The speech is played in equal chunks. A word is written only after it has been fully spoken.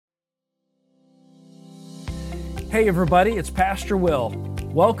Hey everybody, it's Pastor Will.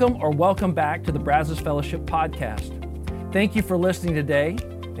 Welcome back to the Brazos Fellowship Podcast. Thank you for listening today.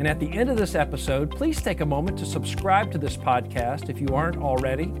 And at the end of this episode, please take a moment to subscribe to this podcast if you aren't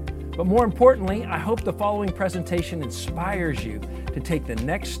already. But more importantly, I hope the following presentation inspires you to take the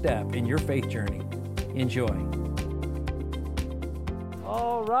next step in your faith journey. Enjoy.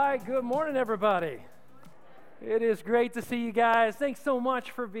 All right, good morning everybody. It is great to see you guys. Thanks so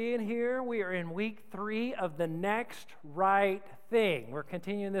much for being here. We are in week 3 of The Next Right Thing. We're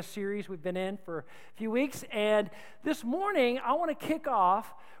continuing this series we've been in for a few weeks, and this morning I want to kick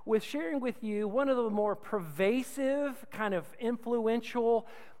off with sharing with you one of the more pervasive, kind of influential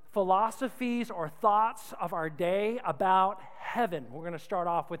philosophies or thoughts of our day about heaven. We're going to start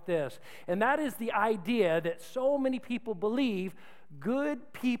off with this, and that is the idea that so many people believe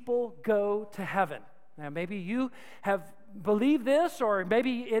good people go to heaven. Now, maybe you have believed this, or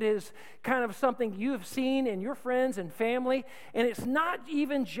maybe it is kind of something you have seen in your friends and family, and it's not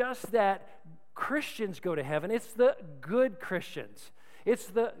even just that Christians go to heaven, it's the good Christians. It's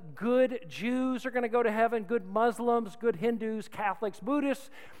the good Jews are going to go to heaven, good Muslims, good Hindus, Catholics,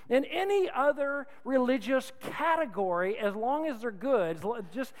 Buddhists, and any other religious category, as long as they're good,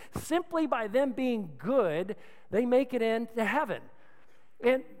 just simply by them being good, they make it into heaven.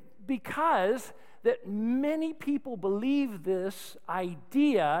 And because that many people believe this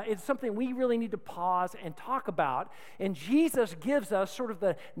idea, it's something we really need to pause and talk about. And Jesus gives us sort of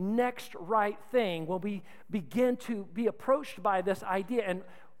the next right thing when we begin to be approached by this idea. And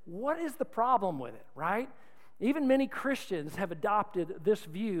what is the problem with it, right? Even many Christians have adopted this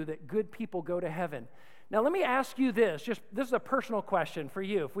view that good people go to heaven. Now, let me ask you this. This is a personal question for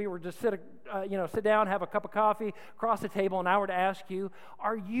you. If we were to sit down, have a cup of coffee, across the table, and I were to ask you,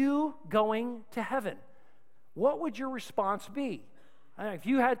 are you going to heaven? What would your response be? If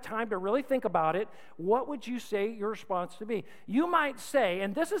you had time to really think about it, what would you say your response to be? You might say,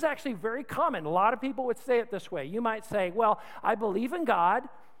 and this is actually very common, a lot of people would say it this way. You might say, well, I believe in God,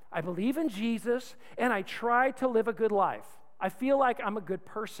 I believe in Jesus, and I try to live a good life. I feel like I'm a good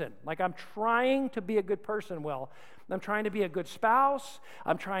person, like I'm trying to be a good person. Well, I'm trying to be a good spouse,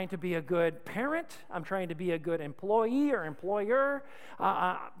 I'm trying to be a good parent, I'm trying to be a good employee or employer,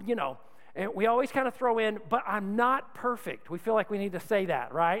 and we always kind of throw in, but I'm not perfect. We feel like we need to say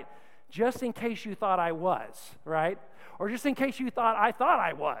that, right? Just in case you thought I was, right? Or just in case you thought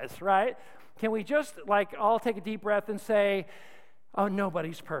I was, right? Can we just all take a deep breath and say, oh,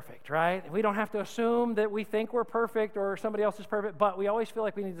 nobody's perfect, right? We don't have to assume that we think we're perfect or somebody else is perfect, but we always feel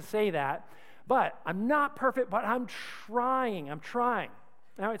like we need to say that. But I'm not perfect, but I'm trying.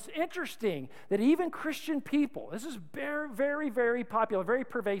 Now, it's interesting that even Christian people, this is very, very, very popular, very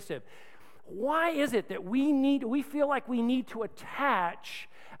pervasive. Why is it that we feel like we need to attach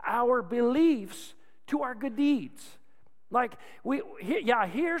our beliefs to our good deeds?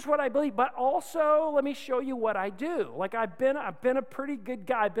 Here's what I believe, but also let me show you what I do. I've been a pretty good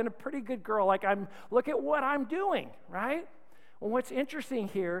guy, I've been a pretty good girl. Look at what I'm doing, right? Well, what's interesting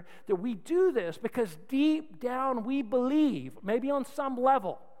here, that we do this because deep down we believe, maybe on some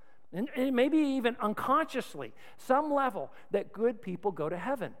level, and maybe even unconsciously, some level, that good people go to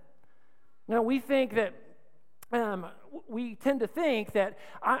heaven. Now, we think that we tend to think that,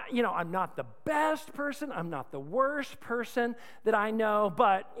 I'm not the best person, I'm not the worst person that I know,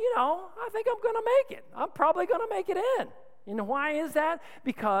 but, I think I'm going to make it. I'm probably going to make it in. And why is that?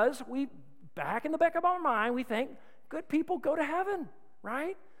 Because back in the back of our mind, we think good people go to heaven,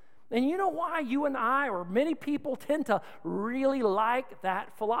 right? And you know why you and I, or many people, tend to really like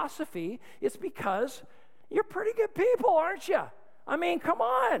that philosophy? It's because you're pretty good people, aren't you? I mean, come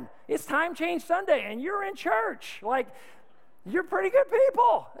on. It's Time Change Sunday, and you're in church. You're pretty good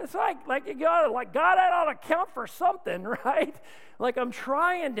people. It's like you gotta, God ought to count for something, right? I'm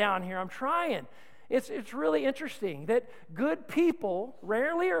trying down here. I'm trying. It's really interesting that good people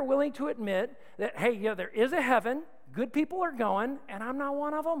rarely are willing to admit that, hey, there is a heaven. Good people are going, and I'm not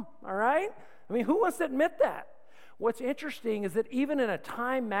one of them, all right? I mean, who wants to admit that? What's interesting is that even in a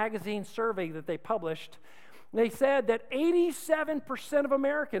Time magazine survey that they published, they said that 87% of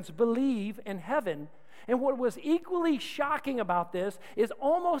Americans believe in heaven. And what was equally shocking about this is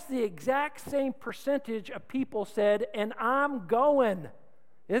almost the exact same percentage of people said, and I'm going.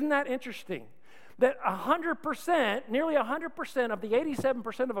 Isn't that interesting? That 100%, nearly 100% of the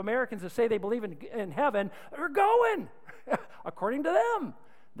 87% of Americans that say they believe in heaven are going. According to them,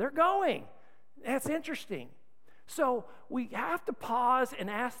 they're going. That's interesting. So we have to pause and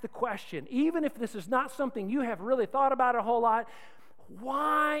ask the question, even if this is not something you have really thought about a whole lot,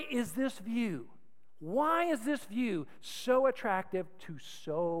 why is this view so attractive to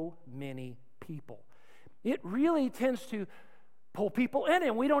so many people? It really tends to pull people in,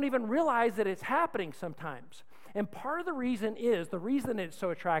 and we don't even realize that it's happening sometimes. And part of the reason it's so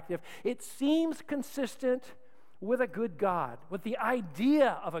attractive, it seems consistent with a good God, with the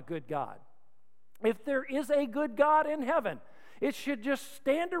idea of a good God. If there is a good God in heaven, it should just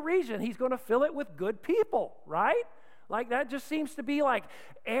stand to reason He's going to fill it with good people, right? Like that just seems to be like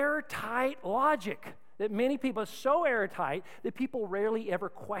airtight logic that many people, so airtight that people rarely ever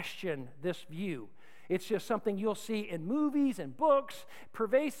question this view. It's just something you'll see in movies and books,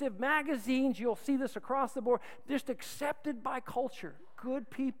 pervasive magazines. You'll see this across the board, just accepted by culture. Good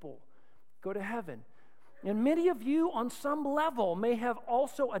people go to heaven. And many of you, on some level, may have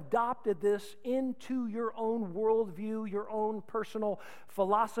also adopted this into your own worldview, your own personal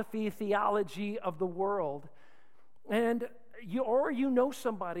philosophy, theology of the world. And you know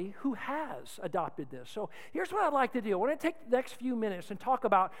somebody who has adopted this. So here's what I'd like to do. I want to take the next few minutes and talk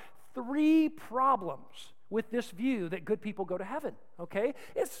about 3 problems with this view that good people go to heaven, okay?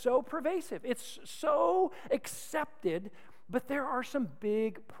 It's so pervasive. It's so accepted, but there are some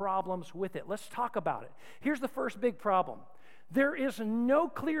big problems with it. Let's talk about it. Here's the first big problem. There is no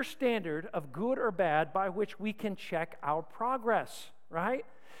clear standard of good or bad by which we can check our progress, right?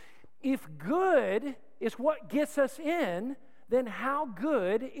 If good is what gets us in, then how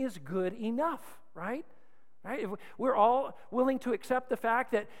good is good enough, right? Right? If we're all willing to accept the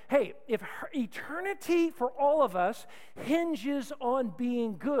fact that, hey, if eternity for all of us hinges on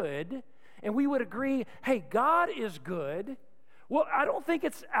being good, and we would agree, hey, God is good, well, I don't think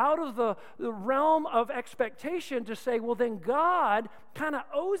it's out of the realm of expectation to say, well, then God kind of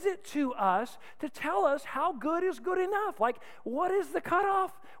owes it to us to tell us how good is good enough. Like, what is the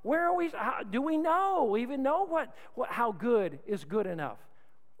cutoff? Where are we? Do we even know how good is good enough?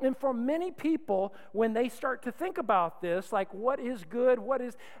 And for many people, when they start to think about this, like what is good,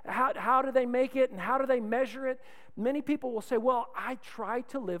 how do they make it, and how do they measure it? Many people will say, well, I try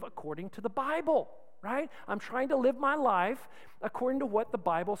to live according to the Bible, right? I'm trying to live my life according to what the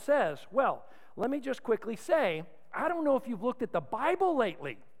Bible says. Well, let me just quickly say, I don't know if you've looked at the Bible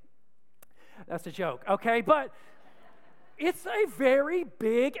lately. That's a joke, okay? But it's a very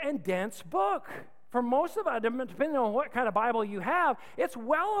big and dense book. For most of us, depending on what kind of Bible you have, it's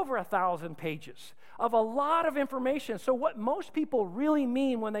well over 1,000 pages of a lot of information. So what most people really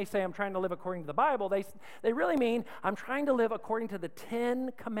mean when they say, I'm trying to live according to the Bible, they really mean, I'm trying to live according to the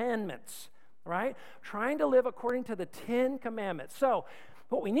 10 Commandments, right? Trying to live according to the 10 Commandments. So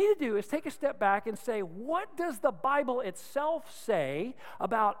what we need to do is take a step back and say, what does the Bible itself say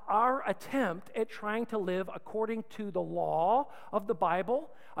about our attempt at trying to live according to the law of the Bible,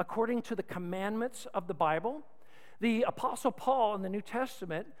 according to the commandments of the Bible? The Apostle Paul in the New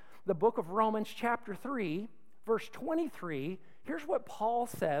Testament, the book of Romans chapter 3, verse 23, here's what Paul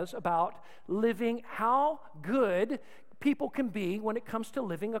says about living, how good people can be when it comes to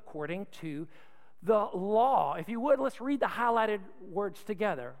living according to the law. If you would, let's read the highlighted words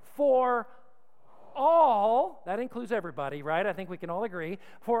together. For all, that includes everybody, right? I think we can all agree.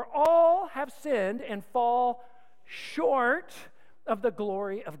 For all have sinned and fall short of the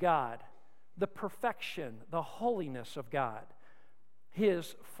glory of God, the perfection, the holiness of God,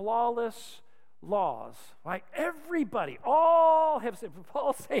 His flawless laws. Like everybody, all have sinned.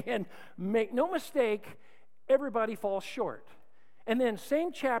 Paul's saying, make no mistake, everybody falls short. And then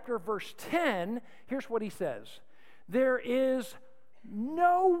same chapter, verse 10, here's what he says. There is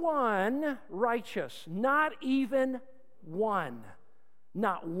no one righteous, not even one.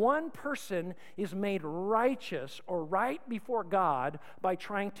 Not one person is made righteous or right before God by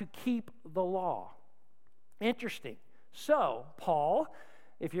trying to keep the law. Interesting. So, Paul,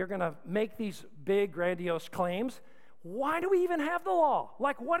 if you're going to make these big, grandiose claims, why do we even have the law?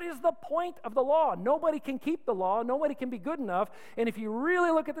 Like, what is the point of the law? Nobody can keep the law. Nobody can be good enough. And if you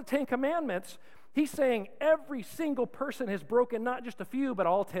really look at the 10 Commandments, he's saying every single person has broken not just a few, but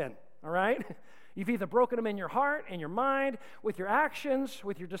all 10, all right? You've either broken them in your heart, in your mind, with your actions,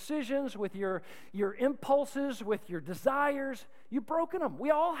 with your decisions, with your impulses, with your desires. You've broken them. We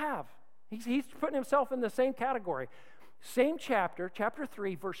all have. He's putting himself in the same category. Same chapter, chapter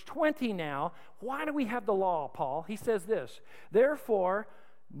 3, verse 20 now. Why do we have the law, Paul? He says this, therefore,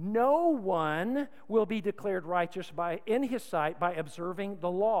 no one will be declared righteous in his sight by observing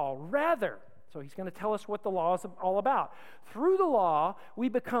the law. Rather, so he's going to tell us what the law is all about. Through the law, we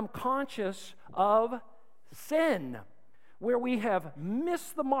become conscious of sin, where we have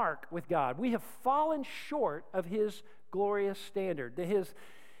missed the mark with God. We have fallen short of His glorious standard,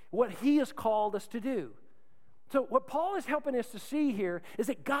 what He has called us to do. So what Paul is helping us to see here is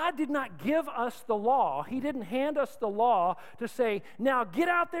that God did not give us the law. He didn't hand us the law to say, now get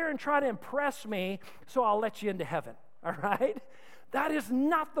out there and try to impress me so I'll let you into heaven, all right? That is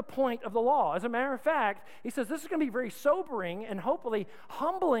not the point of the law. As a matter of fact, he says this is going to be very sobering and hopefully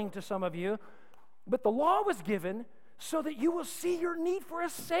humbling to some of you, but the law was given so that you will see your need for a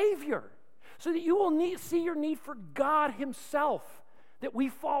Savior, so that you will see your need for God himself, that we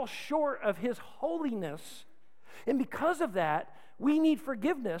fall short of his holiness. And because of that, we need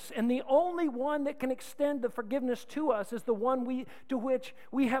forgiveness, and the only one that can extend the forgiveness to us is the one to which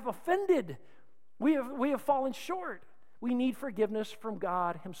we have offended. We have fallen short. We need forgiveness from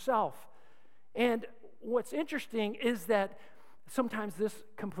God himself. And what's interesting is that sometimes this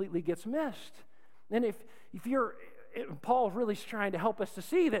completely gets missed. And if Paul really is trying to help us to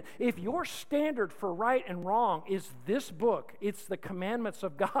see that if your standard for right and wrong is this book, it's the commandments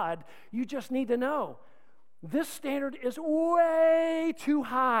of God, you just need to know this standard is way too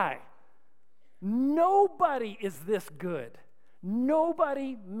high. Nobody is this good.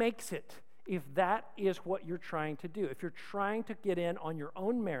 Nobody makes it if that is what you're trying to do. If you're trying to get in on your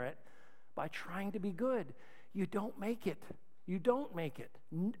own merit by trying to be good, you don't make it. You don't make it.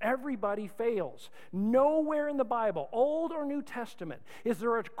 Everybody fails. Nowhere in the Bible, Old or New Testament, is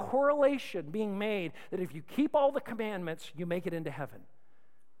there a correlation being made that if you keep all the commandments, you make it into heaven.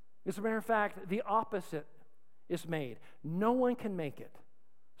 As a matter of fact, the opposite is made. No one can make it.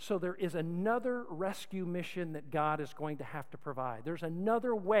 So there is another rescue mission that God is going to have to provide. There's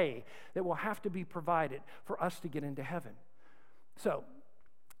another way that will have to be provided for us to get into heaven. So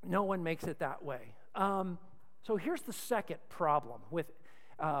no one makes it that way. So here's the second problem with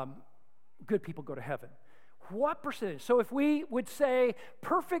good people go to heaven. What percentage? So if we would say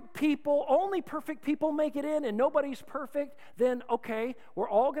perfect people, only perfect people make it in and nobody's perfect, then okay, we're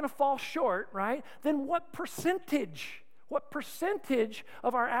all going to fall short, right? Then what percentage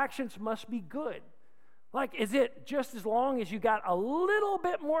of our actions must be good? Like, is it just as long as you got a little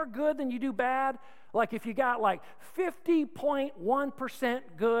bit more good than you do bad? Like if you got like 50.1%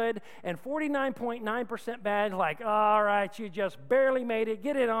 good and 49.9% bad, like, all right, you just barely made it.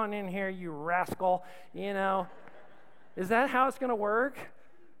 Get it on in here, you rascal, you know. Is that how it's going to work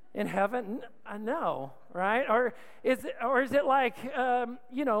in heaven? No, right? Or is it like,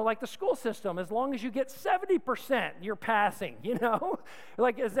 like the school system? As long as you get 70%, you're passing, you know?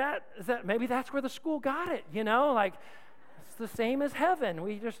 Like, is that maybe that's where the school got it, you know? Like, it's the same as heaven.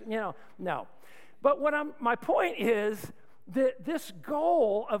 We just, no. But my point is that this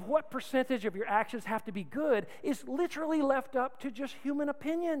goal of what percentage of your actions have to be good is literally left up to just human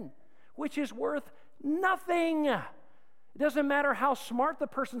opinion, which is worth nothing. It doesn't matter how smart the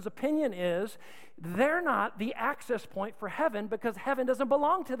person's opinion is, they're not the access point for heaven because heaven doesn't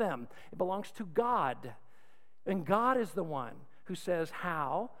belong to them. It belongs to God. And God is the one who says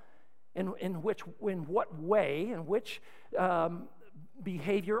how, in what way, in which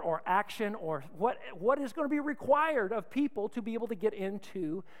behavior or action or what is going to be required of people to be able to get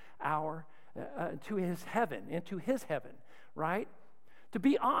into to his heaven, right? To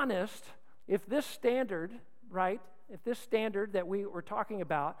be honest, if this standard that we were talking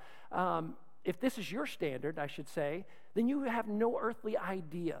about, if this is your standard, I should say, then you have no earthly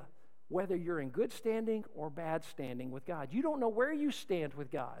idea whether you're in good standing or bad standing with God. You don't know where you stand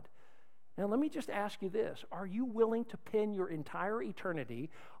with God. Now, let me just ask you this. Are you willing to pin your entire eternity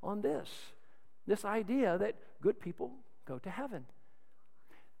on this idea that good people go to heaven?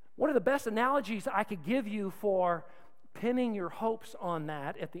 One of the best analogies I could give you for pinning your hopes on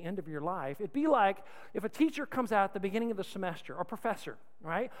that at the end of your life, it'd be like if a teacher comes out at the beginning of the semester, or professor,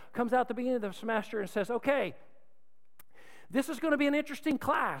 right, comes out at the beginning of the semester and says, okay, this is going to be an interesting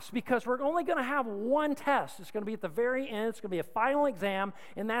class because we're only going to have one test. It's going to be at the very end. It's going to be a final exam,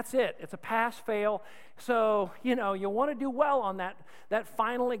 and that's it. It's a pass-fail. So, you want to do well on that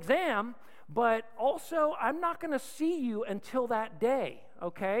final exam, but also I'm not going to see you until that day,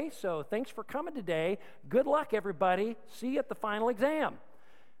 okay? So thanks for coming today. Good luck, everybody. See you at the final exam.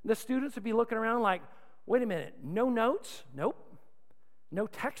 The students would be looking around like, wait a minute, no notes? Nope. No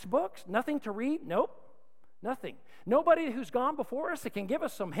textbooks? Nothing to read? Nope. Nothing. Nobody who's gone before us that can give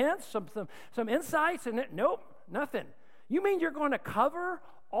us some hints, some insights, and nope, nothing. You mean you're going to cover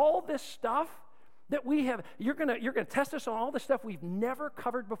all this stuff that we have? You're going to test us on all the stuff we've never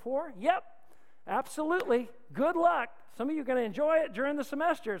covered before? Yep, absolutely. Good luck. Some of you are going to enjoy it during the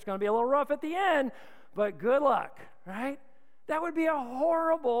semester. It's going to be a little rough at the end, but good luck, right? That would be a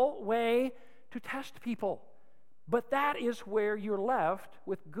horrible way to test people. But that is where you're left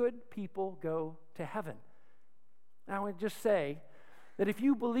with good people go to heaven. I would just say that if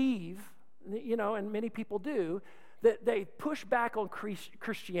you believe and many people do, that they push back on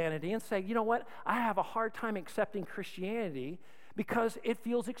Christianity and say, you know what, I have a hard time accepting Christianity because it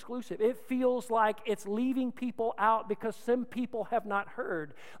feels exclusive. It feels like it's leaving people out because some people have not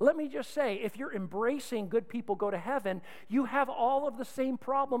heard. Let me just say, if you're embracing good people go to heaven, you have all of the same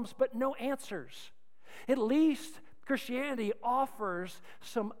problems but no answers. At least Christianity offers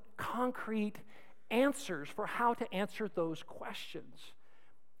some concrete answers for how to answer those questions.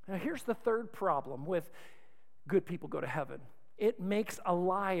 Now, here's the third problem with good people go to heaven. It makes a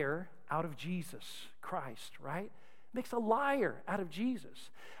liar out of Jesus Christ, right? Makes a liar out of Jesus.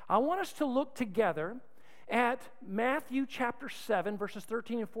 I want us to look together at Matthew chapter 7, verses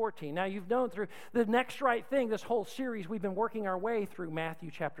 13 and 14. Now, you've known through the Next Right Thing, this whole series, we've been working our way through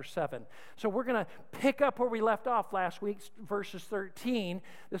Matthew chapter 7. So we're going to pick up where we left off last week, verses 13.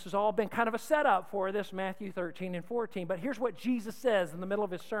 This has all been kind of a setup for this, Matthew 13 and 14. But here's what Jesus says in the middle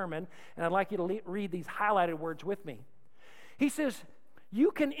of his sermon, and I'd like you to read these highlighted words with me. He says,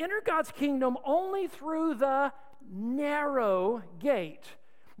 you can enter God's kingdom only through the narrow gate.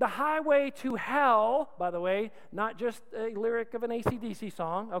 The highway to hell, by the way, not just a lyric of an AC/DC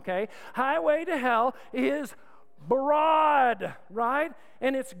song, okay? Highway to hell is broad, right?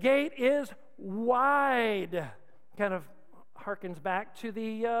 And its gate is wide. Kind of harkens back to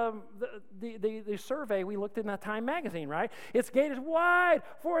the survey we looked in the Time magazine, right? Its gate is wide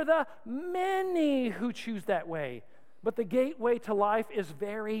for the many who choose that way. But the gateway to life is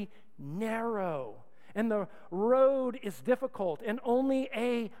very narrow. And the road is difficult, and only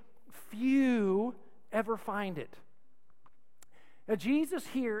a few ever find it. Now, Jesus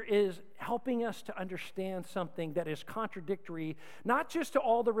here is helping us to understand something that is contradictory, not just to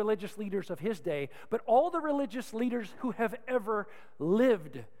all the religious leaders of his day, but all the religious leaders who have ever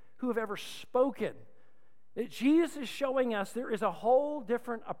lived, who have ever spoken. That Jesus is showing us there is a whole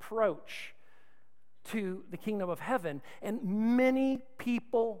different approach to the kingdom of heaven, and many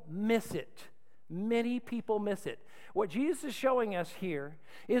people miss it. Many people miss it. What Jesus is showing us here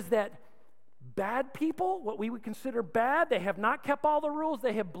is that bad people, what we would consider bad, they have not kept all the rules,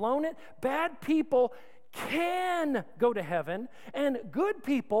 they have blown it. Bad people can go to heaven, and good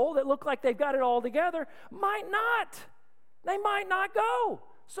people that look like they've got it all together might not. They might not go.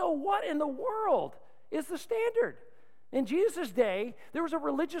 So what in the world is the standard? In Jesus' day, there was a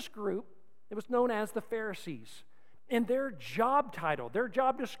religious group that was known as the Pharisees. And their job title, their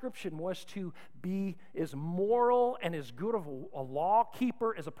job description was to be as moral and as good of a law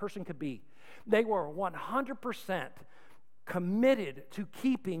keeper as a person could be. They were 100% committed to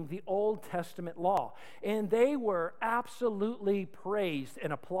keeping the Old Testament law. And they were absolutely praised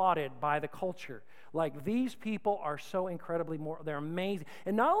and applauded by the culture. Like, these people are so incredibly moral. They're amazing.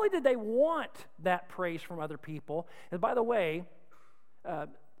 And not only did they want that praise from other people, and by the way,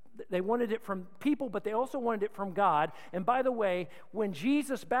 they wanted it from people, but they also wanted it from God. And by the way, when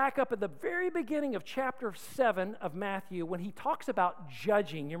Jesus, back up at the very beginning of chapter 7 of Matthew, when he talks about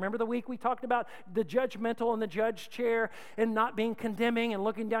judging, you remember the week we talked about the judgmental and the judge chair and not being condemning and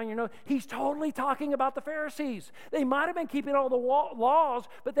looking down your nose? He's totally talking about the Pharisees. They might have been keeping all the laws,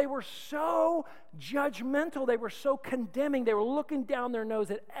 but they were so judgmental. They were so condemning. They were looking down their nose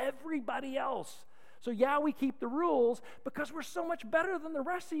at everybody else. So yeah, we keep the rules because we're so much better than the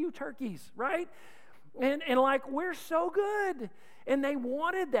rest of you turkeys, right? And like, we're so good. And they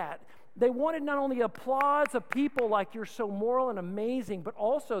wanted that. They wanted not only applause of people like, you're so moral and amazing, but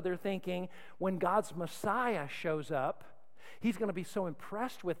also they're thinking, when God's Messiah shows up, he's going to be so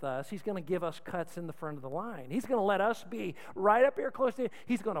impressed with us, he's going to give us cuts in the front of the line. He's going to let us be right up here close to him.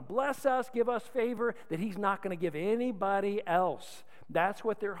 He's going to bless us, give us favor that he's not going to give anybody else. That's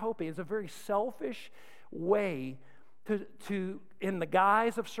what they're hoping. It's a very selfish way to in the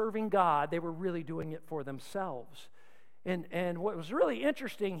guise of serving God, they were really doing it for themselves. And what was really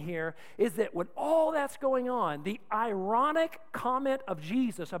interesting here is that when all that's going on, the ironic comment of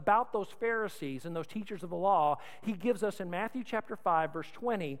Jesus about those Pharisees and those teachers of the law, he gives us in Matthew chapter 5, verse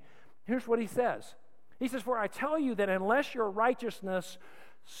 20. Here's what he says. He says, for I tell you that unless your righteousness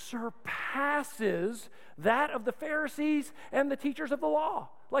surpasses that of the Pharisees and the teachers of the law.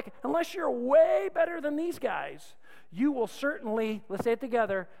 Like, unless you're way better than these guys, you will certainly, let's say it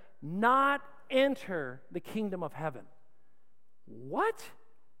together, not enter the kingdom of heaven. What?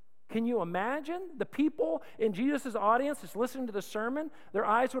 Can you imagine the people in Jesus' audience that's listening to the sermon? Their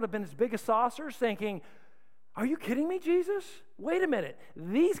eyes would have been as big as saucers thinking, are you kidding me, Jesus? Wait a minute.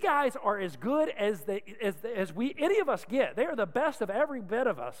 These guys are as good as any of us get. They are the best of every bit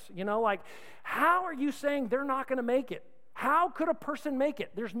of us. You know, like, how are you saying they're not going to make it? How could a person make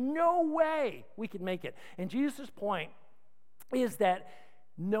it? There's no way we could make it. And Jesus' point is that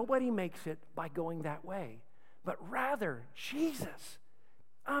Nobody makes it by going that way, but rather Jesus.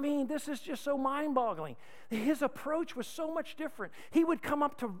 I mean, this is just so mind-boggling. His approach was so much different. He would come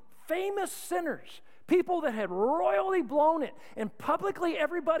up to famous sinners, people that had royally blown it, and publicly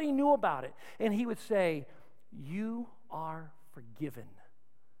everybody knew about it. And he would say, "You are forgiven."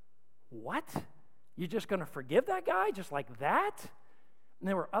 What? You're just going to forgive that guy just like that? And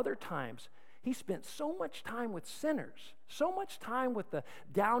there were other times he spent so much time with sinners, so much time with the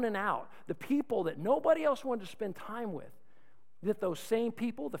down and out, the people that nobody else wanted to spend time with, that those same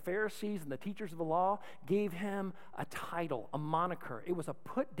people, the Pharisees and the teachers of the law, gave him a title, a moniker. It was a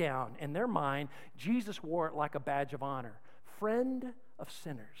put down. In their mind, Jesus wore it like a badge of honor. Friend of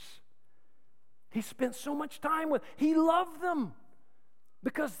sinners. He spent so much time with, he loved them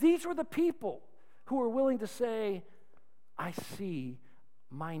because these were the people who were willing to say, I see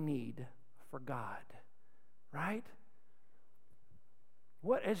my need for God, right?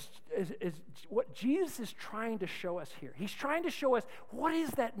 What Jesus is trying to show us here. He's trying to show us what is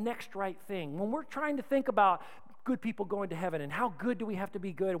that next right thing. When we're trying to think about good people going to heaven and how good do we have to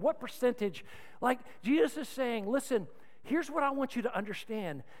be good, and what percentage, like Jesus is saying, listen, here's what I want you to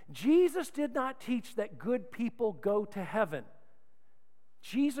understand. Jesus did not teach that good people go to heaven.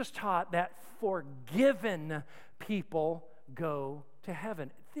 Jesus taught that forgiven people go to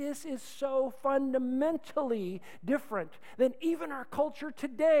heaven. This is so fundamentally different than even our culture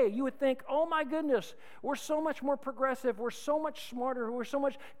today. You would think, oh my goodness, we're so much more progressive, we're so much smarter, we're so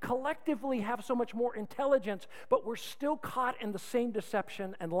much collectively have so much more intelligence, but we're still caught in the same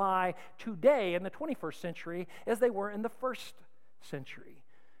deception and lie today in the 21st century as they were in the first century.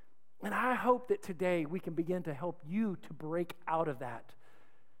 And I hope that today we can begin to help you to break out of that.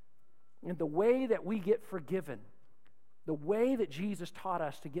 And the way that we get forgiven, the way that Jesus taught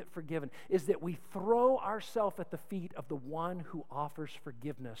us to get forgiven is that we throw ourselves at the feet of the one who offers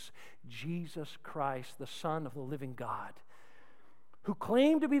forgiveness, Jesus Christ, the Son of the living God, who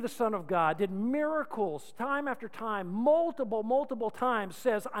claimed to be the Son of God, did miracles time after time, multiple times,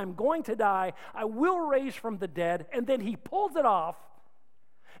 says, I'm going to die, I will raise from the dead, and then he pulls it off,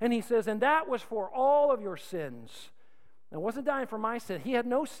 and he says, and that was for all of your sins. Now, it wasn't dying for my sin. He had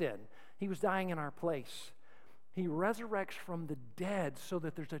no sin. He was dying in our place. He resurrects from the dead so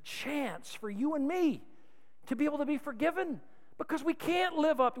that there's a chance for you and me to be able to be forgiven because we can't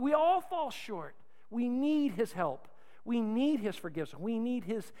live up. We all fall short. We need his help. We need his forgiveness. We need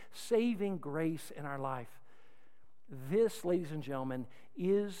his saving grace in our life. This, ladies and gentlemen,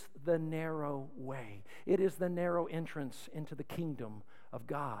 is the narrow way. It is the narrow entrance into the kingdom of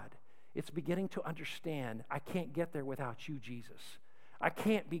God. It's beginning to understand, I can't get there without you, Jesus. I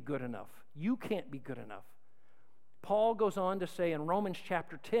can't be good enough. You can't be good enough. Paul goes on to say in Romans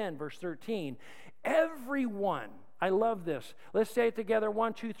chapter 10, verse 13, everyone, I love this. Let's say it together,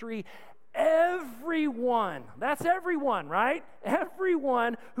 1, 2, 3. Everyone, that's everyone, right?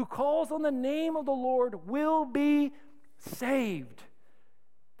 Everyone who calls on the name of the Lord will be saved.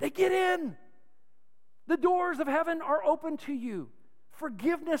 They get in. The doors of heaven are open to you.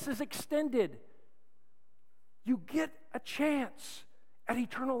 Forgiveness is extended. You get a chance at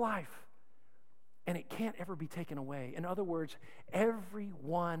eternal life, and it can't ever be taken away. In other words,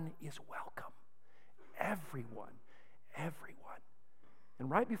 everyone is welcome. Everyone. And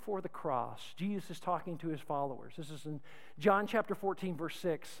right before the cross, Jesus is talking to his followers. This is in John chapter 14, verse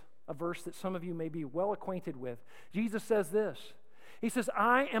 6, a verse that some of you may be well acquainted with. Jesus says this. He says,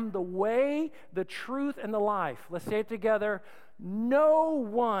 I am the way, the truth, and the life. Let's say it together. No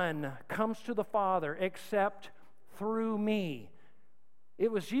one comes to the Father except through me.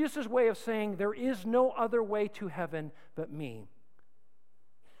 It was Jesus' way of saying there is no other way to heaven but me.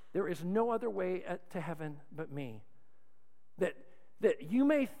 There is no other way to heaven but me. That you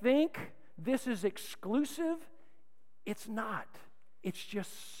may think this is exclusive. It's not. It's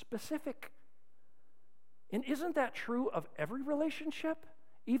just specific. And isn't that true of every relationship?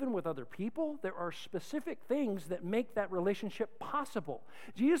 Even with other people, there are specific things that make that relationship possible.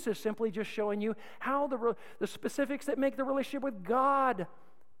 Jesus is simply just showing you how the specifics that make the relationship with God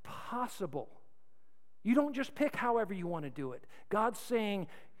possible. You don't just pick however you want to do it. God's saying,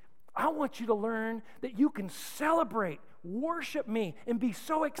 I want you to learn that you can celebrate, worship me, and be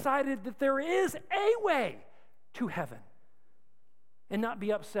so excited that there is a way to heaven, and not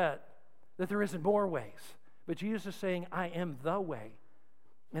be upset that there isn't more ways. But Jesus is saying, I am the way.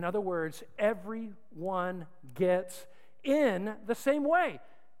 In other words, everyone gets in the same way.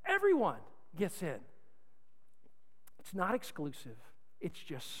 Everyone gets in. It's not exclusive. It's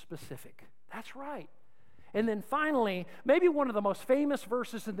just specific. That's right. And then finally, maybe one of the most famous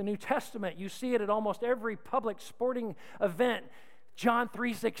verses in the New Testament, you see it at almost every public sporting event. John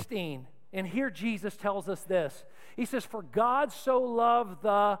 3:16. And here Jesus tells us this. He says, "For God so loved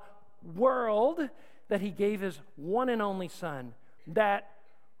the world that he gave his one and only Son, that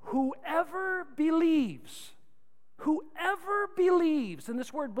whoever believes," and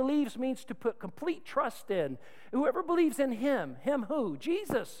this word believes means to put complete trust in. Whoever believes in him who?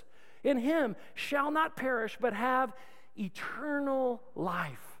 Jesus. In him shall not perish but have eternal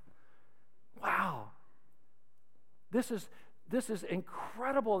life. Wow. This is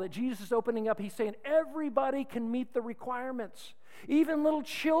incredible that Jesus is opening up. He's saying everybody can meet the requirements. Even little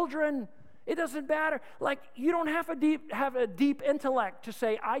children. It doesn't matter. Like, you don't have a deep intellect to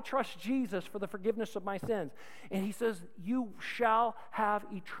say, I trust Jesus for the forgiveness of my sins. And he says, you shall have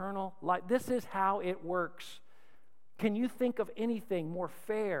eternal life. This is how it works. Can you think of anything more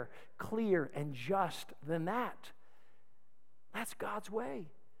fair, clear, and just than that? That's God's way.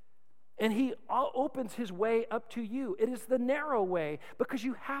 And he opens his way up to you. It is the narrow way because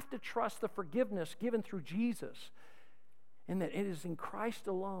you have to trust the forgiveness given through Jesus. And that it is in Christ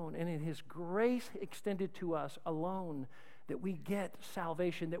alone and in his grace extended to us alone that we get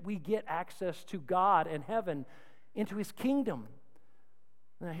salvation, that we get access to God and heaven, into his kingdom.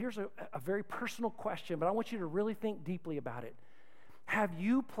 Now, here's a very personal question, but I want you to really think deeply about it. Have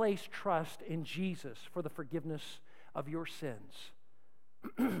you placed trust in Jesus for the forgiveness of your sins?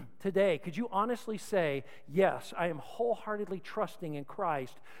 Today, could you honestly say, yes, I am wholeheartedly trusting in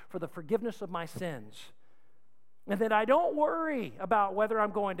Christ for the forgiveness of my sins? And that I don't worry about whether I'm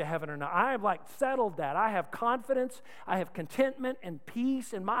going to heaven or not. I have settled that. I have confidence, I have contentment and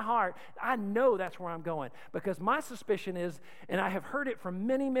peace in my heart. I know that's where I'm going. Because my suspicion is, and I have heard it from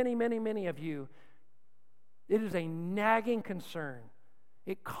many, many, many, many of you, it is a nagging concern.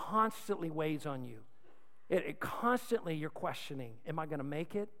 It constantly weighs on you. It constantly, you're questioning, am I going to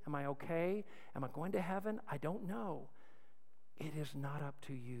make it? Am I okay? Am I going to heaven? I don't know. It is not up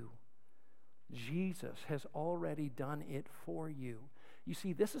to you. Jesus has already done it for you. You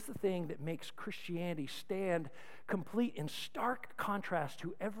see, this is the thing that makes Christianity stand complete in stark contrast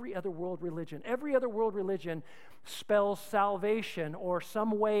to every other world religion. Every other world religion spells salvation or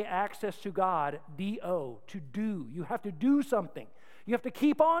some way access to God, D-O, to do. You have to do something. You have to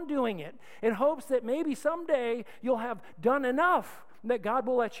keep on doing it in hopes that maybe someday you'll have done enough that God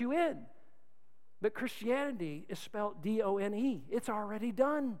will let you in. But Christianity is spelled D-O-N-E. It's already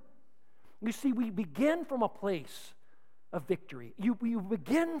done. You see, we begin from a place of victory. You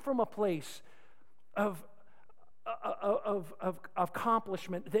begin from a place of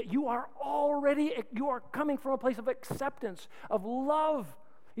accomplishment, that you are coming from a place of acceptance, of love.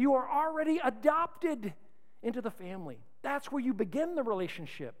 You are already adopted into the family. That's where you begin the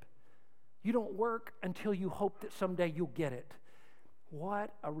relationship. You don't work until you hope that someday you'll get it.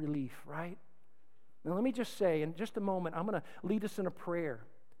 What a relief, right? Now let me just say, in just a moment, I'm going to lead us in a prayer.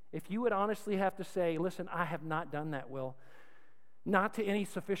 If you would honestly have to say, listen, I have not done that, Will. Not to any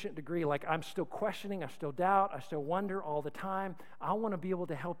sufficient degree. Like, I'm still questioning, I still doubt, I still wonder all the time. I want to be able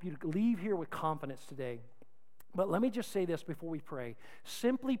to help you to leave here with confidence today. But let me just say this before we pray.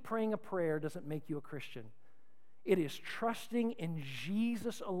 Simply praying a prayer doesn't make you a Christian. It is trusting in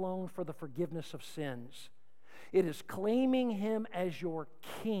Jesus alone for the forgiveness of sins. It is claiming him as your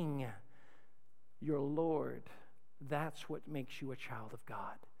King, your Lord. That's what makes you a child of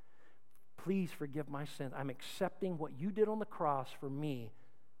God. Please forgive my sins. I'm accepting what you did on the cross for me.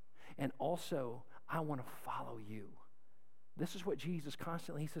 And also, I want to follow you. This is what Jesus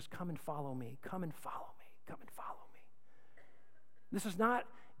constantly, he says, come and follow me. Come and follow me. Come and follow me. This is not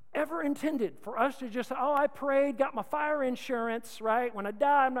ever intended for us to just, I prayed, got my fire insurance, right? When I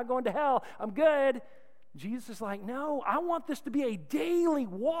die, I'm not going to hell. I'm good. Jesus is like, no, I want this to be a daily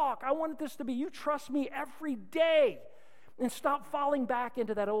walk. I want this to be, you trust me every day. And stop falling back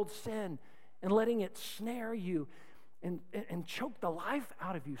into that old sin and letting it snare you and choke the life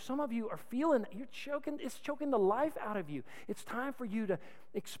out of you. Some of you are feeling that it's choking the life out of you. It's time for you to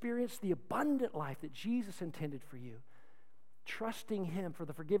experience the abundant life that Jesus intended for you. Trusting him for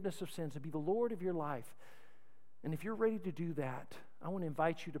the forgiveness of sins, to be the Lord of your life. And if you're ready to do that, I want to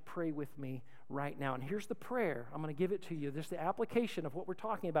invite you to pray with me right now. And here's the prayer. I'm going to give it to you. This is the application of what we're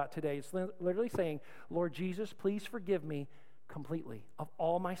talking about today. It's literally saying, Lord Jesus, please forgive me completely of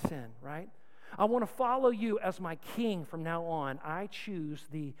all my sin, right? I want to follow you as my King from now on. I choose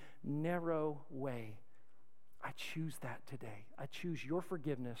the narrow way. I choose that today. I choose your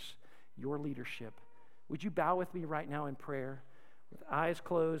forgiveness, your leadership. Would you bow with me right now in prayer? With eyes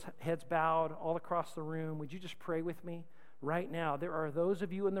closed, heads bowed all across the room, would you just pray with me right now? There are those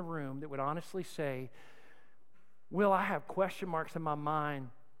of you in the room that would honestly say, Will, I have question marks in my mind.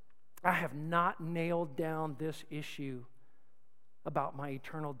 I have not nailed down this issue. about my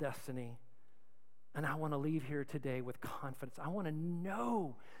eternal destiny. And I want to leave here today with confidence. I want to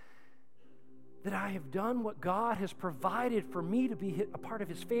know that I have done what God has provided for me to be a part of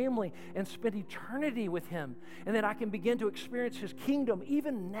His family and spend eternity with Him, and that I can begin to experience His kingdom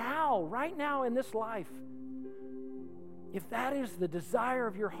even now, right now in this life. If that is the desire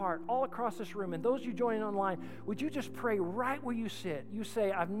of your heart all across this room, and those of you joining online, would you just pray right where you sit? You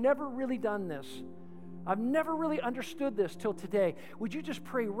say, I've never really done this. I've never really understood this till today. Would you just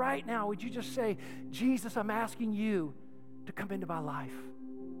pray right now? Would you just say, Jesus, I'm asking you to come into my life.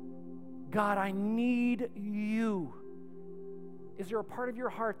 God, I need you. Is there a part of your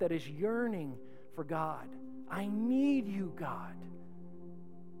heart that is yearning for God? I need you, God.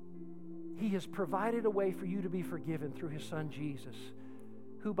 He has provided a way for you to be forgiven through His Son, Jesus,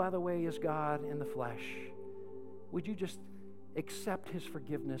 who, by the way, is God in the flesh. Would you just accept His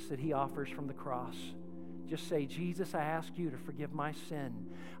forgiveness that He offers from the cross? Just say, Jesus, I ask you to forgive my sin.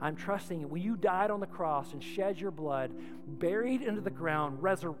 I'm trusting when you died on the cross and shed your blood, buried into the ground,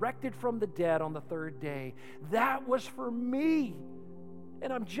 resurrected from the dead on the third day. That was for me.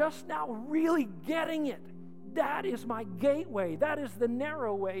 And I'm just now really getting it. That is my gateway. That is the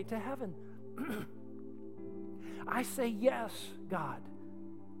narrow way to heaven. I say, yes, God.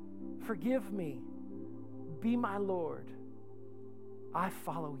 Forgive me. Be my Lord. I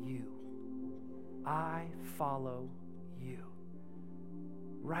follow you. I follow you.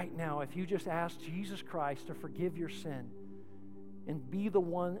 Right now, if you just ask Jesus Christ to forgive your sin and be the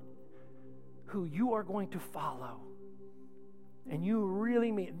one who you are going to follow, and you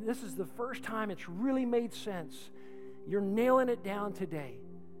really mean, this is the first time it's really made sense, you're nailing it down today,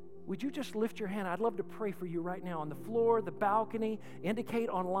 would you just lift your hand? I'd love to pray for you right now on the floor, the balcony. Indicate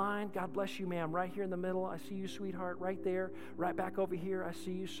online. God bless you, ma'am. Right here in the middle. I see you, sweetheart, right there. Right back over here. I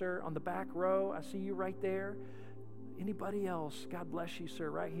see you, sir. On the back row, I see you right there. Anybody else? God bless you, sir.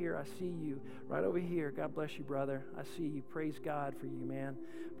 Right here, I see you. Right over here. God bless you, brother. I see you. Praise God for you, man.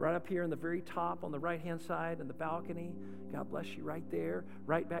 Right up here in the very top on the right-hand side in the balcony. God bless you right there.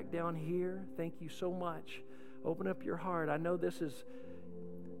 Right back down here. Thank you so much. Open up your heart. I know this is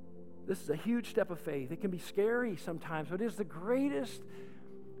a huge step of faith. It can be scary sometimes, but it is the greatest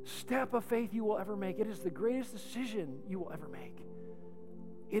step of faith you will ever make. It is the greatest decision you will ever make.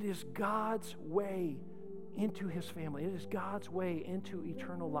 It is God's way into His family. It is God's way into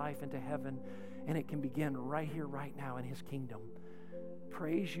eternal life, into heaven, and it can begin right here, right now in His kingdom.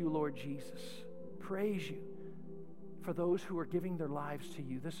 Praise you, Lord Jesus. Praise you for those who are giving their lives to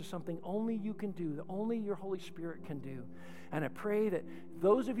you. This is something only you can do, that only your Holy Spirit can do. And I pray that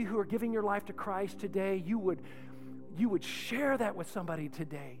those of you who are giving your life to Christ today, you would share that with somebody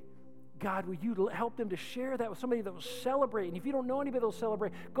today. God, will you help them to share that with somebody that will celebrate? And if you don't know anybody that will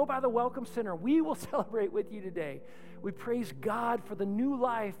celebrate, go by the Welcome Center. We will celebrate with you today. We praise God for the new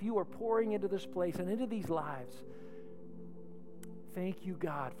life you are pouring into this place and into these lives. Thank you,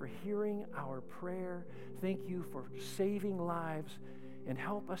 God, for hearing our prayer. Thank you for saving lives. And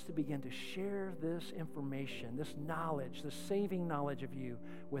help us to begin to share this information, this knowledge, this saving knowledge of you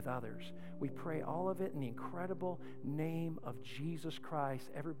with others. We pray all of it in the incredible name of Jesus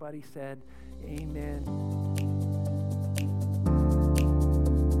Christ. Everybody said, amen.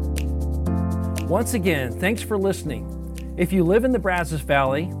 Once again, thanks for listening. If you live in the Brazos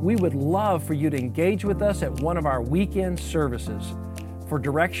Valley, we would love for you to engage with us at one of our weekend services. For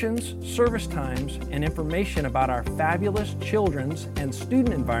directions, service times, and information about our fabulous children's and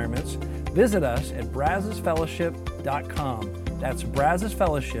student environments, visit us at brazosfellowship.com. That's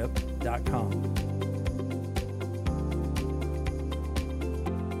brazosfellowship.com.